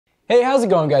Hey, how's it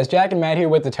going guys? Jack and Matt here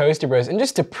with the Toaster Bros, and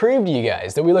just to prove to you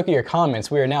guys that we look at your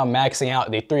comments, we are now maxing out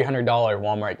the $300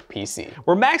 Walmart PC.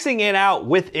 We're maxing it out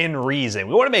within reason.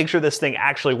 We want to make sure this thing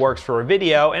actually works for a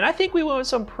video, and I think we went with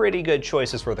some pretty good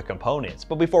choices for the components.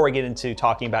 But before we get into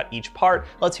talking about each part,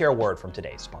 let's hear a word from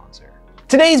today's sponsor.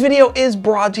 Today's video is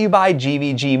brought to you by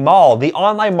GVGMall, the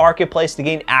online marketplace to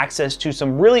gain access to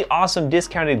some really awesome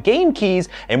discounted game keys,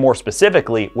 and more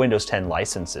specifically, Windows 10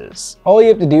 licenses. All you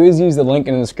have to do is use the link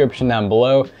in the description down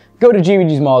below, go to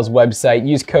GVGMall's website,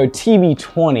 use code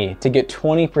TB20 to get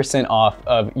 20% off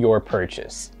of your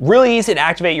purchase. Really easy to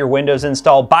activate your Windows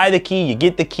install. Buy the key, you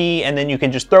get the key, and then you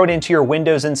can just throw it into your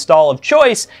Windows install of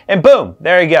choice, and boom,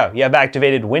 there you go. You have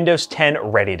activated Windows 10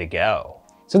 ready to go.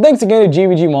 So thanks again to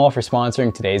GVGMall for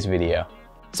sponsoring today's video.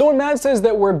 So when Matt says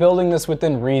that we're building this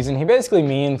within reason, he basically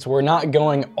means we're not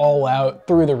going all out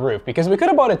through the roof, because we could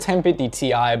have bought a 1050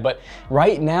 Ti, but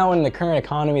right now in the current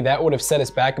economy, that would have set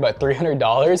us back about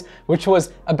 $300, which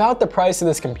was about the price of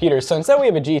this computer. So instead we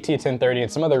have a GT 1030 and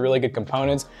some other really good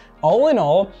components. All in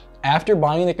all, after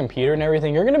buying the computer and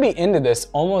everything, you're gonna be into this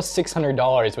almost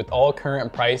 $600 with all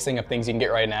current pricing of things you can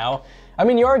get right now. I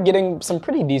mean, you are getting some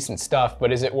pretty decent stuff,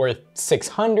 but is it worth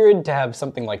 $600 to have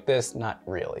something like this? Not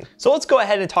really. So let's go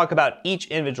ahead and talk about each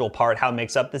individual part, how it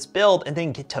makes up this build, and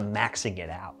then get to maxing it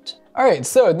out. All right,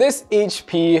 so this is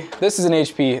an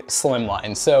HP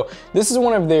Slimline. So this is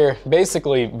one of their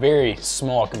basically very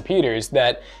small computers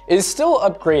that is still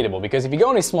upgradable, because if you go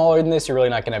any smaller than this, you're really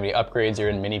not gonna have any upgrades. You're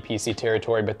in mini PC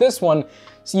territory, but this one,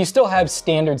 so you still have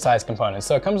standard size components.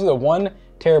 So it comes with a 1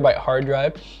 terabyte hard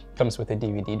drive. Comes with a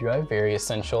DVD drive, very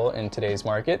essential in today's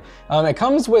market. It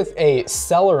comes with a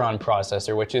Celeron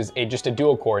processor, which is just a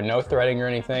dual core, no threading or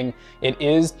anything. It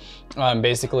is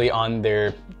basically on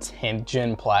their 10th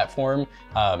gen platform.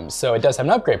 So it does have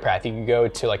an upgrade path. You could go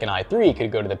to like an i3, you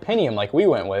could go to the Pentium like we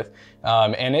went with.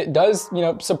 And it does,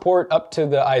 support up to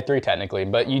the i3 technically,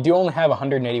 but you do only have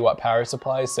 180 watt power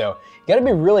supply. So you gotta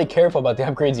be really careful about the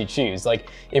upgrades you choose. Like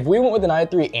if we went with an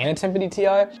i3 and a 1050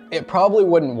 Ti, it probably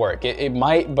wouldn't work. It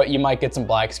might, but you might get some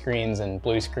black screens and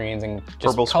blue screens and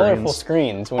just purple colorful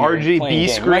screens when RGB you're playing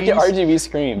games. screens. You might get RGB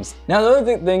screens. Now the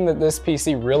other thing that this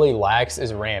PC really lacks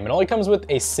is RAM. It only comes with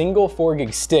a single 4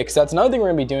 gig stick. So that's another thing we're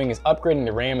gonna be doing, is upgrading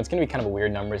the RAM. It's gonna be kind of a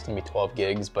weird number. It's gonna be 12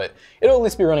 gigs, but it'll at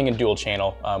least be running a dual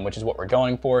channel, which is what we're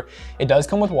going for. It does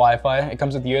come with Wi-Fi. It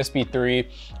comes with USB 3. It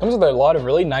comes with a lot of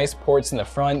really nice ports in the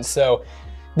front. So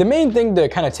the main thing to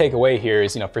kind of take away here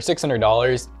is, for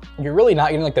 $600, you're really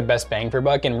not getting like the best bang for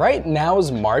buck. And right now's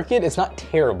market, it's not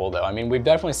terrible though. I mean, we've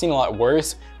definitely seen a lot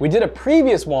worse. We did a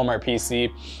previous Walmart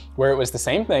PC where it was the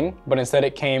same thing, but instead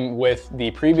it came with the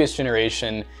previous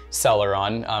generation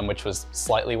Celeron, which was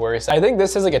slightly worse. I think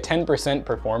this is like a 10%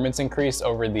 performance increase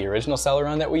over the original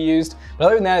Celeron that we used. But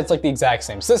other than that, it's like the exact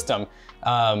same system.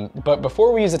 But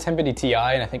before we used a 1050 Ti,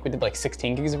 and I think we did like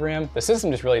 16 gigs of RAM, the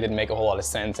system just really didn't make a whole lot of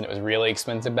sense, and it was really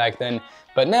expensive back then.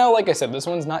 But now, like I said, this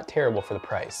one's not terrible for the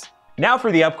price. Now for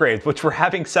the upgrades, which we're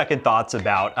having second thoughts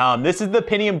about. This is the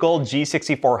Pentium Gold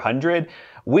G6400.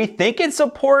 We think it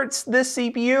supports this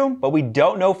CPU, but we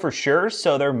don't know for sure,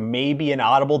 so there may be an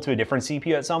audible to a different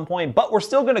CPU at some point, but we're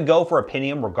still gonna go for a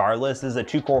Pentium regardless. This is a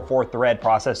 2-core, 4-thread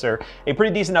processor, a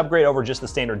pretty decent upgrade over just the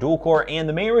standard dual-core, and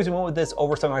the main reason we went with this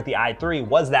over something like the i3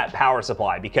 was that power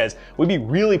supply, because we'd be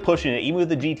really pushing it, even with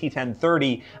the GT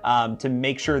 1030, to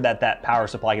make sure that that power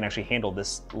supply can actually handle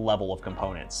this level of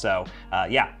components. So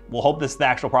yeah, we'll hope this is the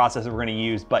actual processor we're gonna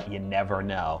use, but you never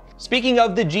know. Speaking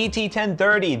of the GT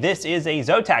 1030, this is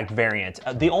a Zotac variant.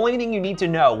 The only thing you need to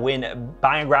know when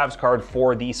buying a graphics card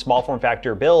for the small form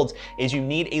factor builds is you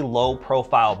need a low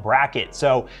profile bracket.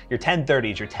 So your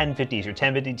 1030s, your 1050s, your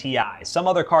 1050 Ti, some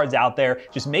other cards out there,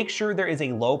 just make sure there is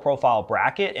a low profile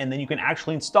bracket, and then you can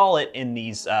actually install it in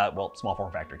these, small form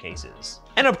factor cases.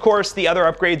 And of course, the other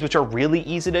upgrades, which are really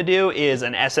easy to do, is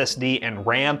an SSD and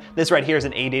RAM. This right here is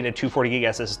an ADATA 240 gig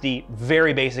SSD,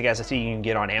 very basic SSD you can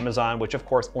get on Amazon, which of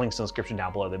course, links in the description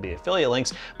down below, there'll be affiliate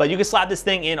links, but you can slap this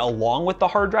thing in along with the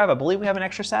hard drive. I believe we have an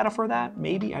extra SATA for that,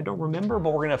 maybe, I don't remember,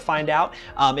 but we're gonna find out.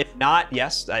 If not,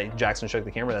 yes, Jackson shook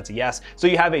the camera, that's a yes. So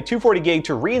you have a 240 gig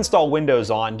to reinstall Windows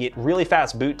on, get really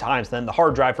fast boot times, then the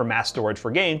hard drive for mass storage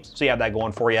for games, so you have that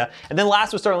going for you. And then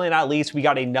last but certainly not least, we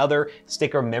got another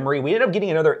stick of memory. We ended up getting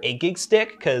another 8 gig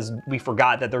stick because we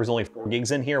forgot that there was only 4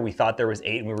 gigs in here. We thought there was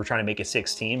 8 and we were trying to make it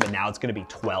 16, but now it's gonna be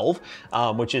 12,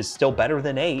 which is still better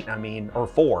than 8, I mean, or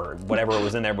 4, whatever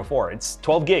was in there before. It's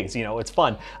 12 gigs, it's it's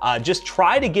fun. Just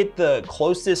try to get the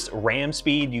closest RAM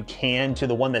speed you can to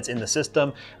the one that's in the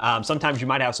system. Sometimes you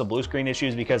might have some blue screen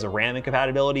issues because of RAM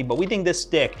incompatibility, but we think this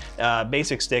stick,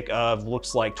 basic stick of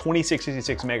looks like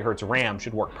 2666 megahertz RAM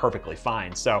should work perfectly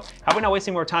fine. So how about not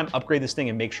wasting more time, upgrade this thing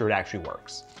and make sure it actually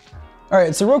works. All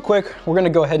right, so real quick, we're gonna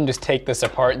go ahead and just take this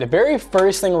apart. The very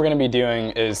first thing we're gonna be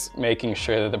doing is making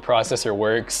sure that the processor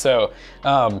works. So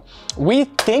we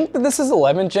think that this is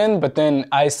 11th gen, but then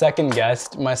I second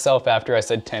guessed myself after I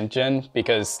said 10th gen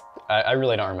because I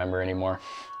really don't remember anymore.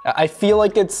 I feel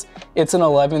like it's an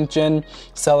 11th gen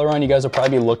Celeron. You guys will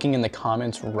probably be looking in the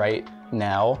comments right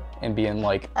now and being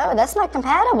like, oh, that's not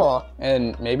compatible.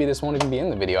 And maybe this won't even be in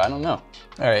the video, I don't know.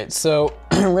 All right, so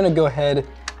we're gonna go ahead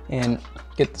and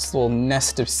get this little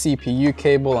nest of CPU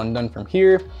cable undone from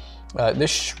here.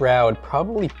 This shroud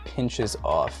probably pinches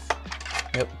off.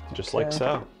 Yep. Just like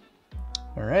so.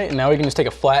 All right, now we can just take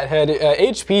a flathead.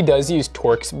 HP does use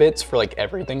Torx bits for like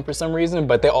everything for some reason,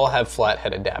 but they all have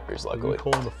flathead adapters, luckily. I'm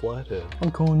calling the flathead.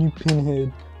 I'm calling you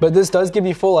pinhead. But this does give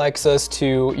you full access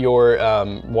to your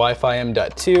Wi-Fi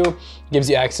M.2, gives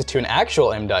you access to an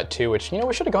actual M.2, which, you know,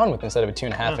 we should have gone with instead of a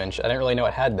 2.5 inch. I didn't really know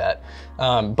it had that.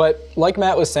 But like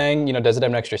Matt was saying, you know, does it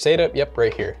have an extra SATA? Yep,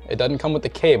 right here. It doesn't come with the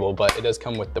cable, but it does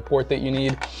come with the port that you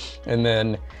need. And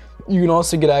then you can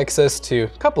also get access to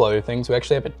a couple other things. We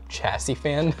actually have a chassis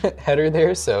fan header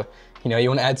there, so you know, you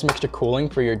want to add some extra cooling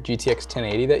for your GTX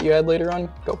 1080 that you add later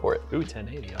on, go for it. Ooh,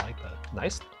 1080, I like that.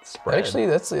 Nice spread. Actually,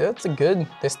 that's a good,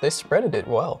 they spreaded it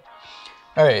well.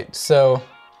 All right, so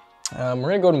we're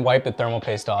gonna go ahead and wipe the thermal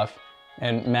paste off.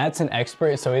 And Matt's an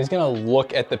expert, so he's gonna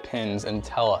look at the pins and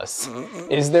tell us,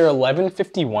 is there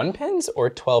 1151 pins or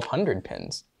 1200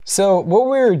 pins? So what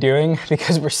we were doing,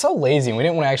 because we're so lazy and we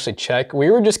didn't want to actually check, we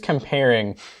were just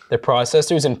comparing the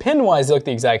processors, and pin-wise they look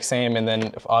the exact same, and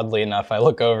then oddly enough I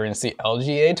look over and see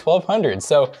LGA 1200.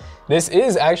 So this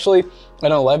is actually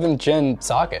an 11th gen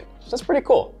socket. So that's pretty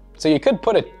cool. So you could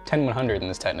put a 10100 in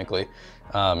this technically.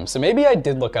 So maybe I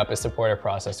did look up a supported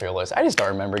processor list. I just don't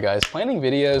remember, guys. Planning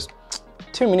videos,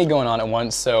 too many going on at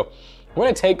once. So we're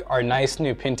gonna take our nice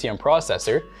new Pentium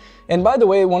processor. And by the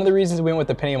way, one of the reasons we went with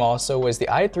the Pentium also was the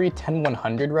i3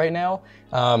 10100 right now.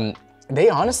 They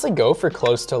honestly go for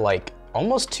close to like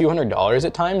almost $200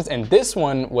 at times. And this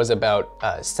one was about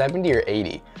 70 or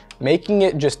 80, making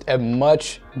it just a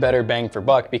much better bang for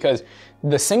buck, because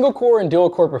the single core and dual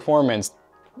core performance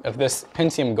of this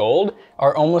Pentium Gold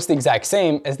are almost the exact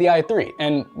same as the i3.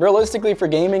 And realistically, for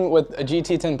gaming with a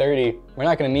GT 1030, we're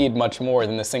not gonna need much more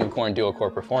than the single core and dual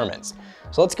core performance.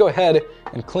 So let's go ahead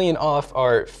and clean off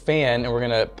our fan, and we're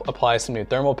gonna apply some new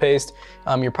thermal paste.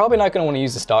 You're probably not gonna wanna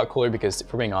use the stock cooler because,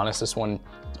 if we're being honest, this one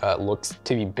looks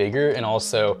to be bigger, and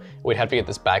also we'd have to get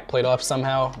this back plate off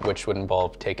somehow, which would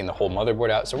involve taking the whole motherboard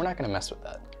out, so we're not gonna mess with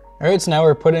that. All right, so now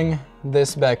we're putting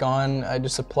this back on. I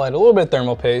just applied a little bit of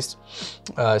thermal paste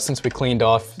since we cleaned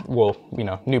off, well, you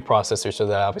know, new processor, so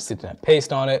that obviously didn't have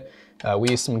paste on it. We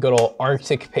used some good old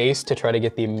Arctic paste to try to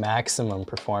get the maximum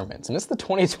performance. And it's the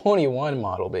 2021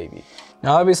 model, baby.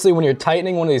 Now, obviously, when you're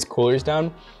tightening one of these coolers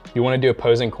down, you wanna do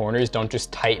opposing corners. Don't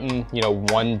just tighten, you know,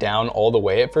 one down all the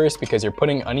way at first, because you're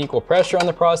putting unequal pressure on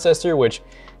the processor, which,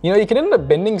 you know, you can end up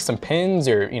bending some pins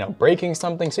or, you know, breaking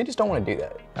something, so you just don't wanna do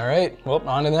that. All right, well,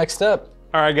 on to the next step.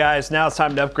 All right, guys, now it's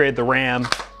time to upgrade the RAM.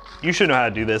 You should know how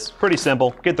to do this. Pretty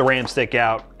simple. Get the RAM stick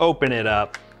out, open it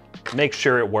up, make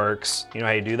sure it works. You know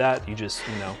how you do that? You just,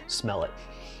 you know, smell it.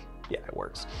 Yeah, it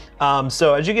works.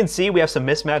 So as you can see, we have some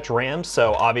mismatched RAMs,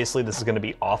 so obviously this is gonna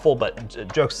be awful,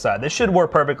 but jokes aside, this should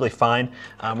work perfectly fine.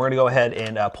 We're gonna go ahead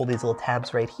and pull these little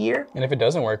tabs right here. And if it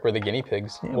doesn't work, we're the guinea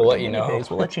pigs. Yeah, we'll let you know.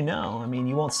 We'll let you know. I mean,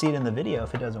 you won't see it in the video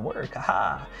if it doesn't work.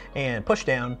 Haha. And push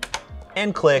down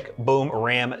and click, boom,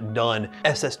 RAM done.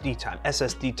 SSD time,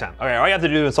 SSD time. Okay, all you have to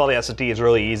do to install the SSD is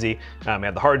really easy. We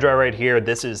have the hard drive right here.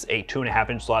 This is a 2.5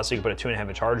 inch slot, so you can put a 2.5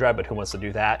 inch hard drive, but who wants to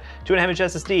do that? 2.5 inch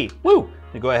SSD, woo!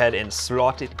 You go ahead and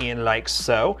slot it in like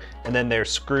so, and then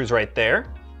there's screws right there,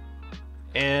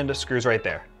 and screws right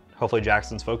there. Hopefully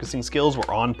Jackson's focusing skills were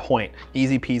on point.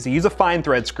 Easy peasy. Use a fine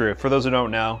thread screw. For those who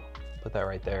don't know, put that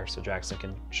right there so Jackson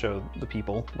can show the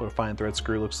people what a fine thread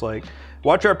screw looks like.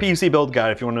 Watch our PVC build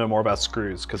guide if you want to know more about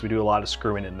screws, because we do a lot of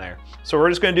screwing in there. So we're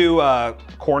just going to do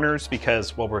corners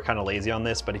because, well, we're kind of lazy on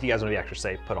this, but if you guys want to be extra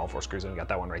safe, put all 4 screws in. We got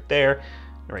that one right there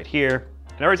and right here.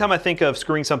 And every time I think of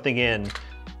screwing something in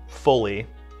fully,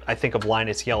 I think of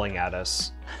Linus yelling at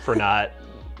us for not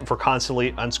for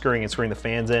constantly unscrewing and screwing the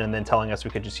fans in and then telling us we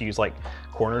could just use like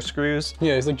corner screws.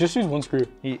 Yeah, he's like, just use one screw.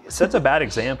 He sets a bad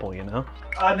example, you know?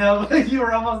 No, you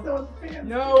were almost done with the fans.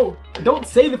 No, don't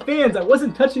say the fans. I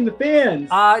wasn't touching the fans.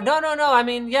 No. I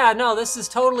mean, yeah, no, this is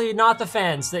totally not the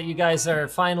fans that you guys are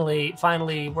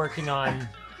finally working on,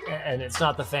 and it's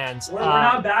not the fans. We're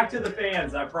not back to the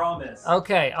fans, I promise.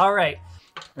 Okay, all right.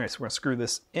 All right, so we're gonna screw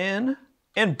this in.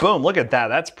 And boom, look at that,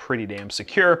 that's pretty damn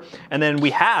secure. And then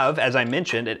we have, as I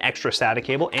mentioned, an extra SATA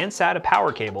cable and SATA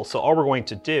power cable. So all we're going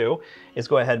to do is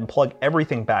go ahead and plug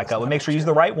everything back up. But make sure you use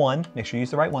the right one. Make sure you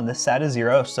use the right one. This SATA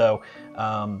 0, so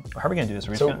how are we gonna do this?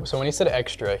 So when he said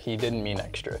extra, he didn't mean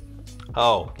extra.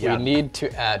 Oh, yeah. We need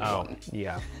to add one.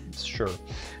 Yeah, sure. All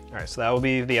right, so that will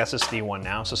be the SSD one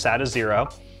now. So SATA 0,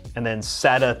 and then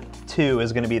SATA 2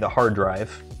 is gonna be the hard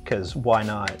drive, because why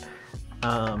not?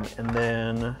 And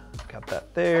then got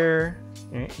that there.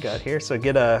 All right, got here. So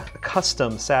get a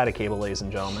custom SATA cable, ladies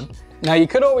and gentlemen. Now you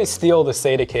could always steal the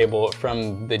SATA cable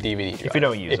from the DVD drive. If you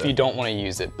don't use it. If you don't want to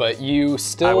use it, but you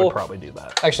still... I would probably do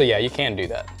that. Actually, yeah, you can do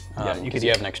that. Yeah, because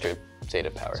you have an extra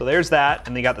SATA power. So there's that,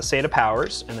 and they got the SATA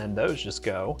powers, and then those just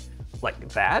go like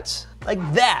that. Like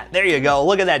that, there you go.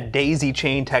 Look at that daisy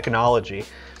chain technology.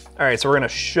 All right, so we're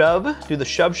gonna do the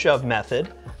shove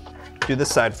method. Do this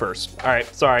side first. All right,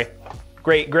 sorry.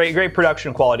 Great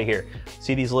production quality here.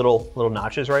 See these little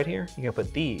notches right here? You're gonna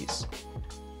put these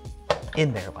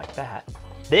in there like that.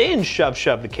 Then shove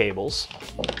the cables.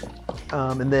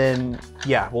 And then,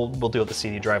 yeah, we'll deal with the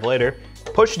CD drive later.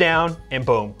 Push down and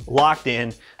boom, locked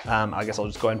in. I guess I'll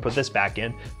just go ahead and put this back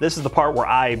in. This is the part where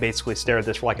I basically stared at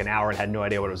this for like an hour and had no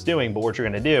idea what it was doing, but what you're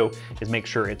gonna do is make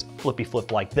sure it's flippy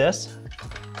flip like this.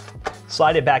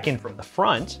 Slide it back in from the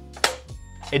front.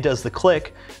 It does the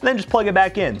click, and then just plug it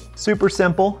back in. Super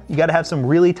simple. You gotta have some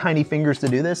really tiny fingers to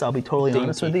do this. I'll be totally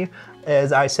honest with you.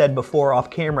 As I said before off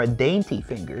camera, dainty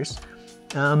fingers.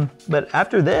 But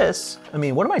after this, I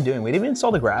mean, what am I doing? We didn't even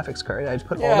install the graphics card. I just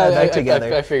put all that back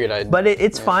together. I figured I'd... But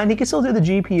it's fine. He can still do the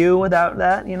GPU without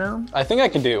that, you know? I think I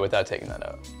can do it without taking that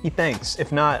out. He thinks.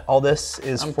 If not, all this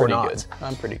is for naught.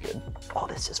 I'm pretty good. All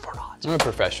this is for naught. I'm a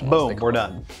professional. Boom, we're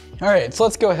done. All right, so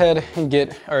let's go ahead and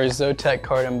get our Zotac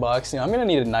card unboxed. You know, I'm gonna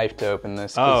need a knife to open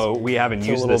this. Oh, we haven't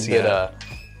used this yet.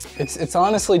 It's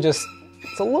honestly just,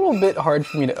 it's a little bit hard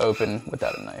for me to open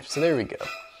without a knife. So there we go.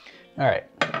 All right.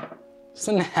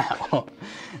 So now,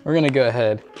 we're gonna go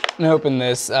ahead and open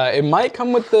this. It might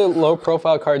come with the low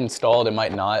profile card installed, it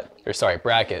might not, or sorry,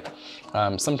 bracket.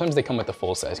 Sometimes they come with the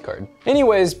full size card.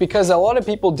 Anyways, because a lot of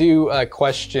people do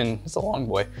question, it's a long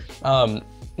boy,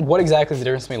 what exactly is the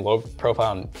difference between low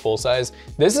profile and full size?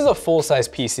 This is a full size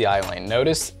PCI lane.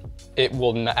 Notice it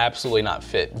will absolutely not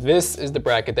fit. This is the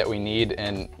bracket that we need,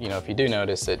 and you know, if you do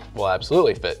notice, it will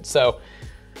absolutely fit. So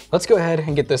let's go ahead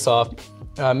and get this off.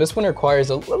 This one requires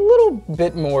a little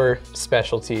bit more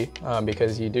specialty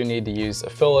because you do need to use a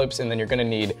Phillips, and then you're gonna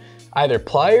need either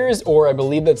pliers, or I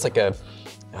believe that's like a,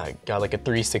 like a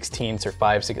 3/16 or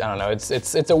 5/6, I don't know.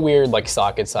 It's a weird like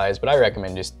socket size, but I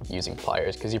recommend just using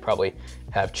pliers because you probably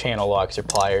have channel locks or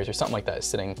pliers or something like that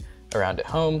sitting around at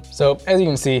home. So as you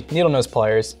can see, needle nose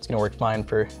pliers, it's gonna work fine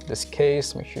for this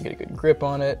case. Make sure you get a good grip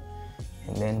on it,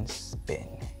 and then spin,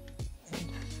 and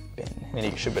spin. And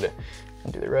you should be able to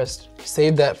undo the rest.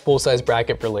 Save that full-size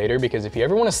bracket for later, because if you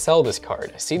ever want to sell this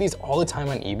card, I see these all the time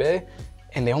on eBay,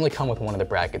 and they only come with one of the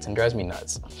brackets, and it drives me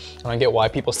nuts. I don't get why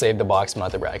people save the box but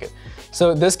not the bracket.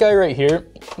 So this guy right here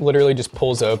literally just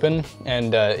pulls open, and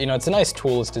you know, it's a nice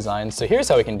tool, it's designed. So here's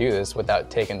how we can do this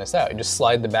without taking this out. You just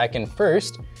slide the back in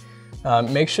first,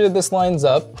 make sure that this lines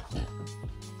up.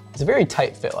 It's a very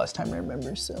tight fit last time I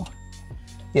remember, so.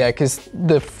 Yeah, because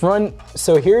the front,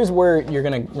 so here's where you're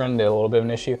gonna run into a little bit of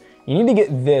an issue. You need to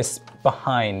get this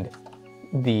behind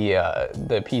the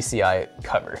PCI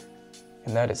cover.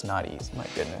 And that is not easy, my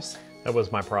goodness. That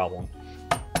was my problem.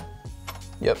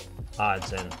 Yep.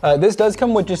 Odds in. This does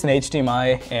come with just an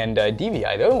HDMI and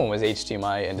DVI. The other one was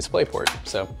HDMI and DisplayPort.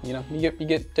 So, you know, you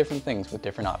get different things with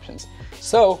different options.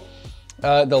 So,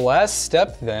 the last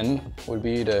step then would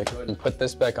be to go ahead and put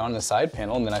this back on the side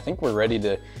panel, and then I think we're ready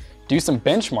to do some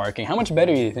benchmarking. How much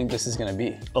better do you think this is gonna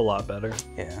be? A lot better.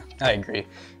 Yeah, I agree.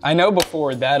 I know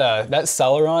before that that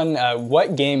Celeron,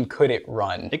 what game could it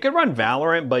run? It could run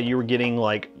Valorant, but you were getting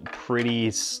like pretty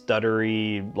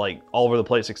stuttery, like all over the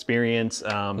place experience.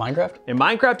 Minecraft? In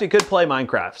Minecraft, it could play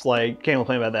Minecraft. Like, can't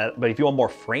complain about that. But if you want more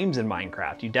frames in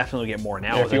Minecraft, you definitely get more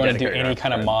now. Or if you want to do any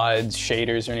kind of mods,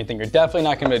 shaders, or anything, you're definitely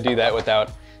not gonna do that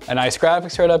without a nice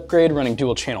graphics card upgrade, running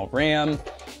dual channel RAM.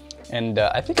 And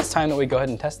I think it's time that we go ahead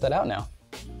and test that out now.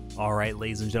 All right,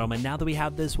 ladies and gentlemen, now that we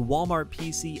have this Walmart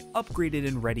PC upgraded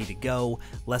and ready to go,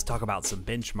 let's talk about some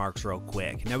benchmarks real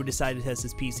quick. Now we decided to test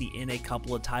this PC in a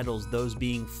couple of titles, those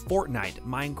being Fortnite,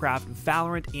 Minecraft,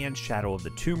 Valorant, and Shadow of the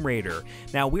Tomb Raider.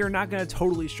 Now we are not going to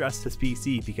totally stress this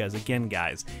PC because again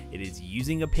guys, it is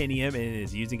using a Pentium and it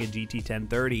is using a GT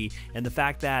 1030, and the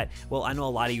fact that, well, I know a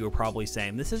lot of you are probably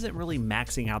saying this isn't really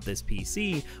maxing out this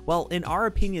PC. Well, in our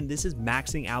opinion, this is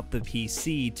maxing out the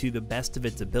PC to the best of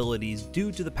its abilities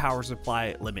due to the power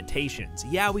supply limitations.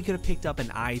 Yeah, we could have picked up an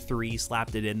i3,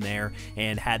 slapped it in there,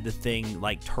 and had the thing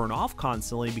like turn off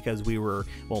constantly because we were,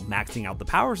 well, maxing out the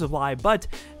power supply, but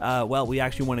well, we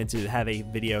actually wanted to have a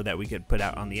video that we could put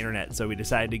out on the internet, so we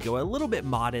decided to go a little bit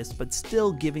modest, but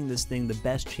still giving this thing the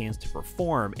best chance to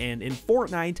perform. And in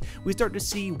Fortnite, we start to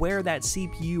see where that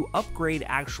CPU upgrade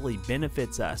actually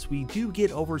benefits us. We do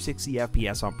get over 60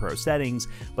 FPS on pro settings,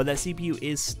 but that CPU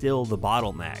is still the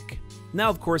bottleneck. Now,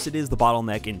 of course, it is the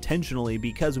bottleneck intentionally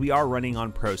because we are running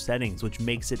on pro settings, which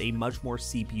makes it a much more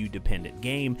CPU dependent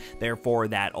game. Therefore,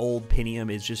 that old Pentium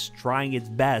is just trying its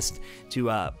best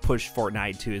to push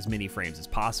Fortnite to as many frames as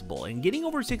possible. And getting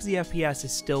over 60 FPS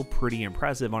is still pretty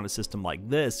impressive on a system like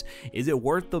this. Is it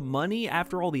worth the money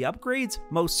after all the upgrades?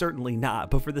 Most certainly not.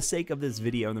 But for the sake of this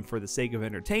video and for the sake of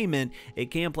entertainment,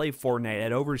 it can play Fortnite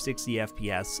at over 60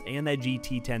 FPS, and that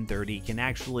GT 1030 can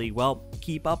actually, well,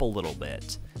 keep up a little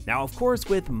bit. Now, of course,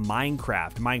 with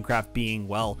Minecraft being,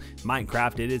 well,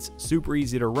 Minecraft, it is super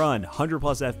easy to run, 100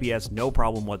 plus FPS, no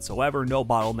problem whatsoever, no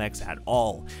bottlenecks at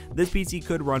all. This PC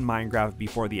could run Minecraft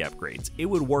before the upgrades. It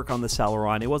would work on the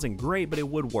Celeron. It wasn't great, but it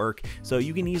would work, so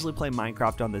you can easily play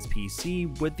Minecraft on this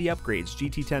PC with the upgrades.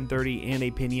 GT 1030 and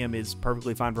a Pentium is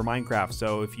perfectly fine for Minecraft,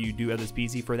 so if you do have this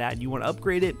PC for that and you want to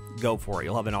upgrade it, go for it.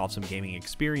 You'll have an awesome gaming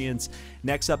experience.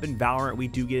 Next up in Valorant, we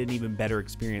do get an even better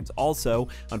experience also.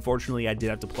 Unfortunately, I did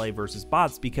have to play versus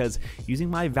bots because using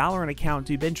my Valorant account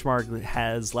to benchmark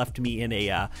has left me in a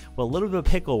well, a little bit of a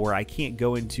pickle where I can't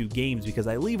go into games because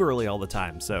I leave early all the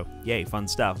time. So yay, fun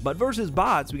stuff. But versus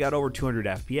bots, we got over 200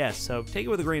 FPS, so take it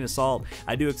with a grain of salt.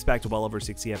 I do expect well over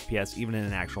 60 FPS even in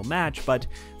an actual match, but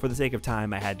for the sake of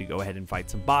time, I had to go ahead and fight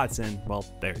some bots, and well,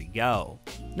 there you go.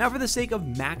 Now, for the sake of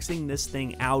maxing this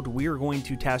thing out, we are going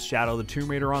to test Shadow of the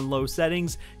Tomb Raider on low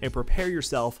settings and prepare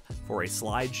yourself for a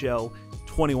slideshow.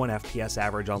 21 FPS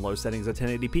average on low settings at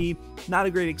 1080p. Not a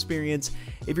great experience.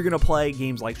 If you're going to play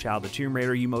games like Shadow of the Tomb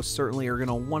Raider, you most certainly are going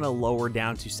to want to lower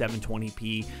down to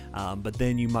 720p, but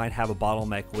then you might have a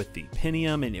bottleneck with the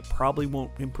Pentium, and it probably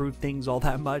won't improve things all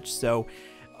that much. So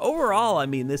overall, I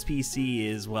mean, this PC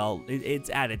is, well,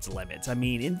 it's at its limits. I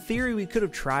mean, in theory, we could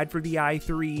have tried for the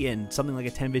i3 and something like a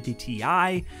 1050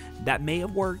 Ti. That may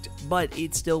have worked, but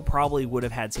it still probably would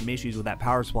have had some issues with that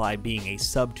power supply being a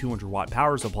sub 200 watt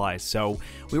power supply. So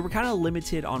we were kind of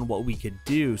limited on what we could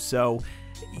do. So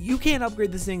you can't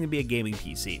upgrade this thing to be a gaming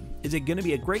PC. Is it going to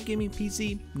be a great gaming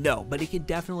PC? No, but it can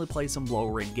definitely play some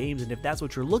lower end games, and if that's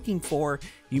what you're looking for,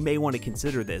 you may want to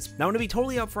consider this. Now, I'm going to be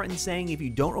totally upfront in saying if you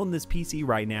don't own this PC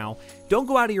right now, don't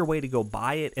go out of your way to go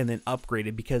buy it and then upgrade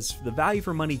it because the value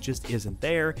for money just isn't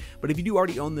there. But if you do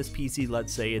already own this PC,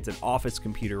 let's say it's an office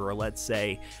computer, or let's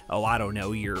say, oh, I don't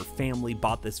know, your family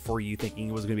bought this for you thinking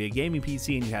it was going to be a gaming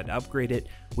PC and you had to upgrade it,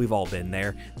 we've all been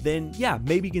there, then yeah,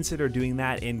 maybe consider doing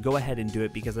that and go ahead and do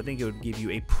it because I think it would give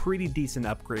you a pretty decent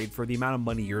upgrade for the amount of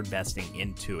money you're investing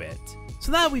into it.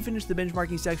 So now that we finished the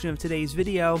benchmarking section of today's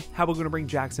video, how about we going to bring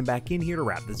Jackson back in here to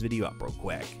wrap this video up real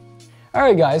quick.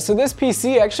 Alright guys, so this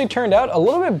PC actually turned out a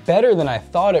little bit better than I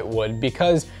thought it would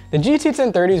because the GT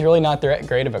 1030 is really not that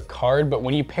great of a card, but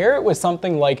when you pair it with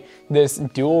something like this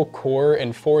dual core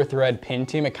and 4-thread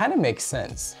Pentium, it kind of makes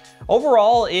sense.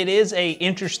 Overall, it is a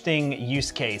interesting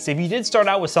use case. If you did start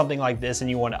out with something like this and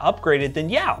you want to upgrade it, then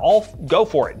yeah, go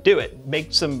for it, do it.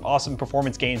 Make some awesome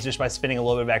performance gains just by spending a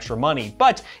little bit of extra money.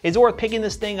 But is it worth picking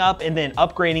this thing up and then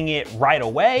upgrading it right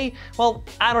away? Well,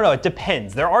 I don't know, it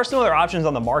depends. There are some other options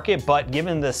on the market, but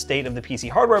given the state of the PC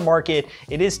hardware market,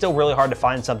 it is still really hard to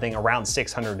find something around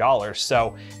 $600.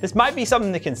 So this might be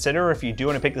something to consider if you do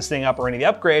want to pick this thing up or any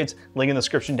of the upgrades. Link in the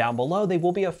description down below. They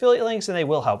will be affiliate links and they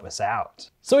will help us out.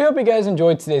 So we hope you guys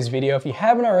enjoyed today's video. If you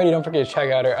haven't already, don't forget to check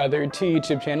out our other 2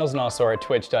 YouTube channels and also our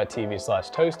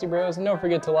twitch.tv/toastybros. And don't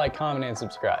forget to like, comment, and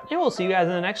subscribe. And we'll see you guys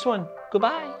in the next one.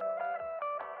 Goodbye.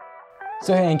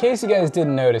 So hey, in case you guys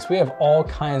didn't notice, we have all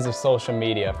kinds of social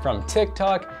media, from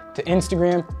TikTok to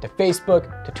Instagram to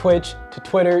Facebook to Twitch to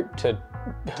Twitter to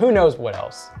who knows what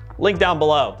else. Link down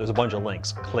below. There's a bunch of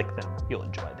links. Click them. You'll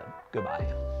enjoy them.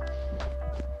 Goodbye.